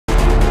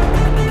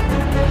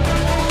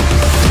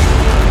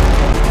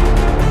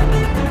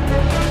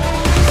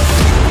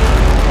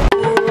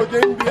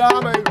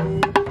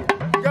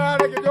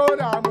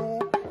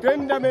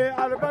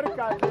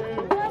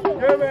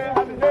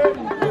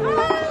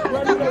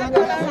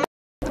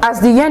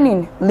As the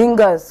yearning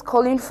lingers,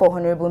 calling for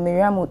Honorable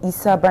Maryamu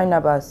Isah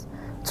Barnabas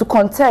to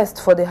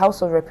contest for the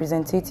House of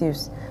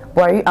Representatives,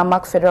 Bwari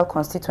Amak Federal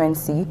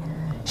Constituency,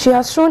 she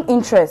has shown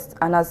interest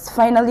and has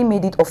finally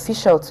made it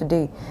official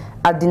today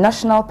at the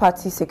National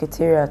Party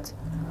Secretariat.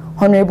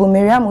 Honorable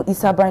Maryamu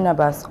Isah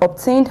Barnabas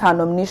obtained her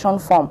nomination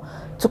form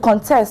to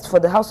contest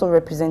for the House of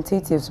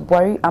Representatives,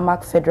 Bwari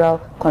Amak Federal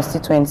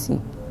Constituency.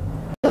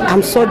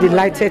 I'm so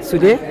delighted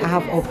today. I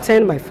have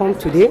obtained my form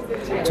today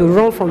to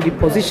run from the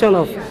position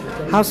of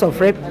House of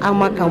Rep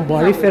Amak and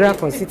Bwari Federal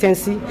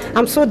Constituency.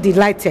 I'm so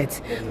delighted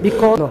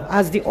because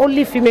as the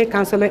only female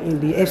councillor in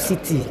the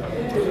FCT,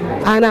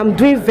 and I'm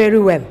doing very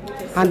well.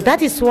 And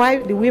that is why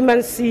the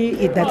women see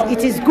it that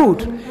it is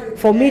good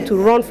for me to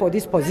run for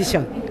this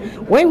position.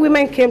 When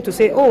women came to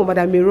say, oh,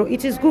 Madam Miro,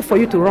 it is good for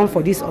you to run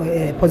for this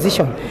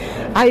position,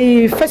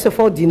 I first of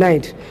all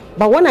denied.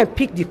 But when I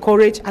picked the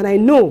courage and I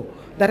know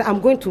that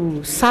I'm going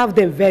to serve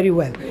them very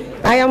well,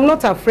 I am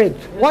not afraid.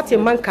 What a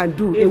man can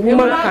do, a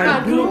woman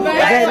can do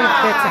very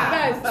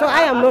better. So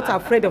I am not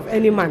afraid of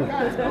any man.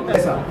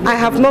 I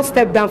have not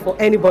stepped down for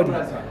anybody.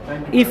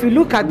 If you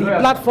look at the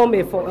platform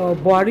for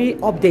Bwari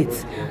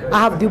updates, I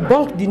have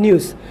debunked the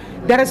news.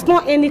 There is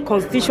not any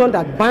constitution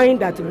that binds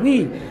that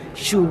we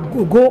should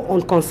go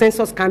on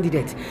consensus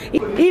candidate.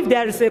 If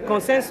there is a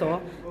consensus,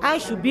 I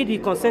should be the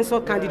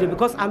consensus candidate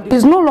because I'm the... It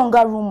is no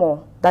longer rumor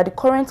that the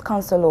current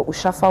Councillor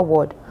Ushafa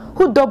Ward,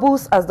 who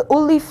doubles as the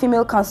only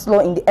female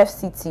councillor in the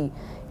FCT,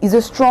 is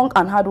a strong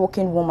and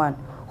hardworking woman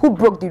who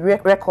broke the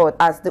record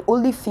as the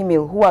only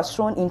female who has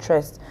shown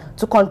interest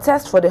to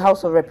contest for the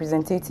House of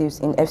Representatives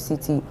in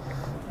FCT.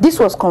 This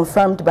was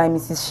confirmed by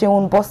Mrs.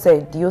 Sheun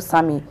Bose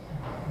Diosami,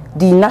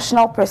 the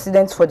National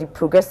President for the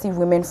Progressive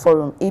Women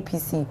Forum,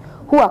 APC,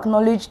 who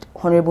acknowledged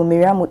Honorable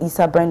Maryamu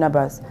Isah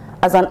Barnabas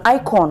as an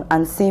icon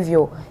and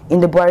savior in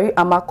the Bwari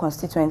Amak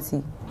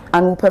constituency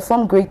and will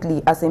perform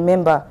greatly as a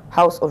member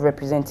House of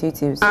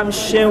Representatives. I'm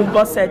Sheun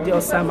Bose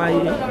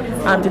Diosami.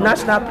 I'm the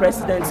National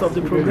President of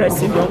the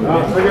Progressive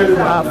Women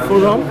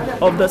Forum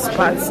of this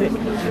party.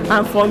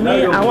 And for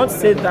me, I want to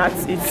say that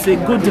it's a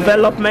good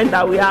development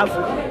that we have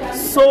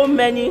so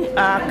many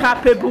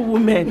capable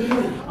women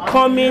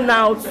coming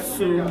out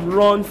to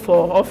run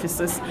for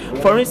offices.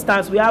 For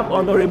instance, we have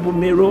Honorable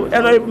Miro.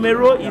 Honorable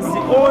Miro is the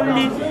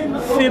only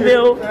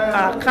female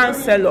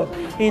councillor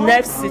in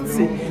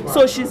FCT.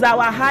 So she's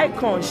our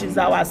icon, she's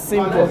our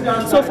symbol.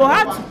 So for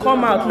her to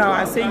come out now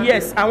and say,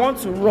 yes, I want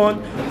to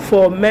run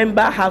for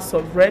member House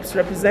of Reps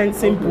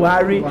representing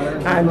Bwari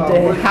and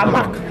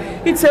Amak,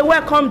 it's a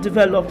welcome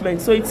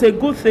development. So it's a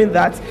good thing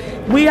that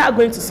we are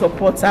going to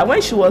support her.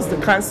 When she was the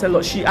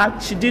councillor, she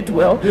did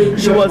well.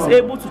 She was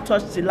able to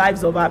touch the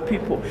lives of our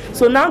people.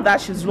 So now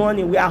that she's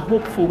running, we are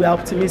hopeful, we are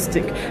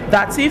optimistic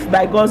that if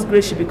by God's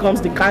grace she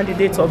becomes the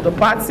candidate of the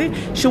party,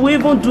 she will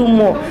even do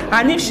more.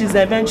 And if she's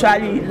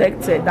eventually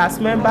elected as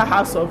member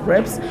House of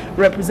Reps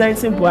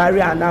representing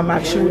Bwari and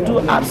Amak, she will do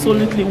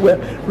absolutely well.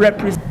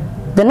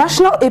 The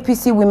national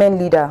APC women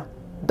leader,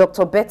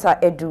 Dr. Betta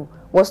Edu,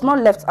 was not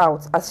left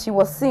out as she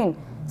was seen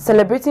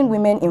celebrating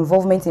women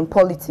involvement in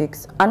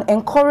politics and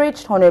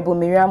encouraged Honorable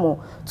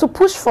Maryamu to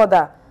push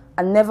further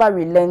and never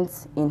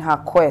relent in her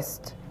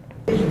quest.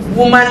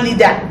 Woman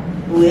leader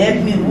will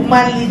help me,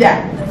 woman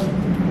leader.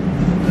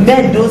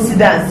 Men don't sit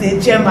down and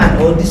say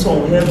chairman or this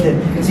one will help them.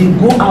 They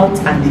go out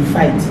and they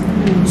fight.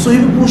 So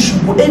you people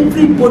should go,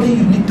 everybody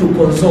you need to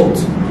consult.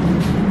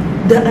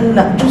 Then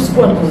just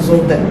go and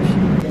consult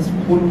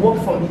them. We'll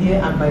work from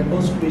here and by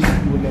God's grace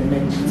we will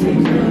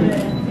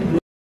emerge.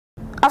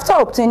 After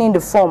obtaining the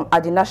form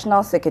at the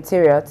National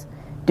Secretariat,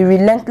 the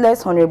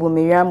relentless Honorable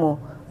Maryamu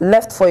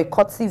left for a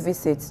courtesy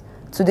visit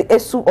to the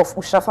Esu of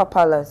Ushafa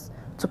Palace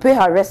to pay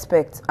her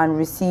respect and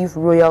receive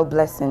royal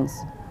blessings.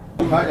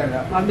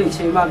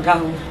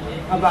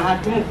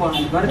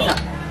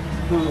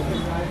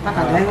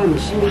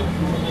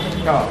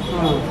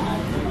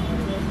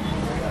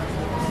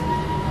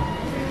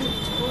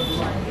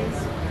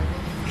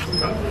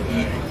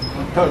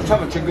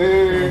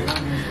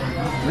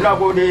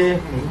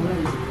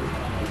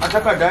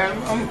 Ataka dan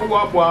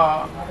amkuwa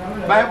kwa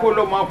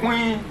baikolo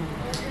makwin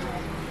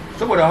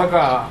saboda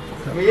haka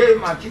meye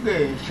ma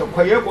kige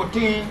shakwaye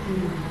botin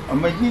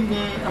amajini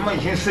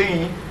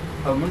amajinsin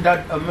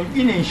amunda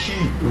amajinin shi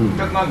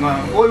daga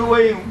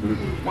oyoyi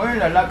wani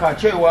lalaka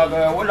cewa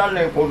ga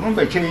walalle ko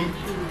rumbe ce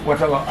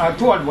wata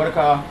atuwal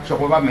barka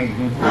shakwaba mai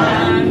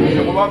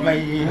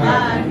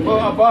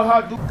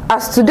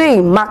As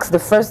today marks the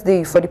first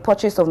day for the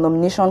purchase of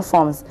nomination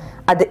forms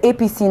at the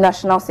APC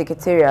National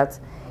Secretariat,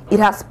 it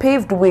has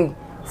paved way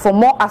for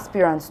more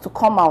aspirants to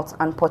come out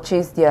and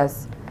purchase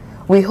theirs.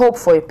 We hope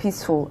for a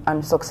peaceful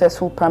and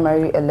successful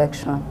primary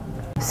election.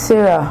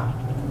 Sarah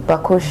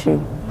Bakoshi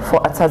for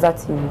Ataza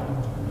TV.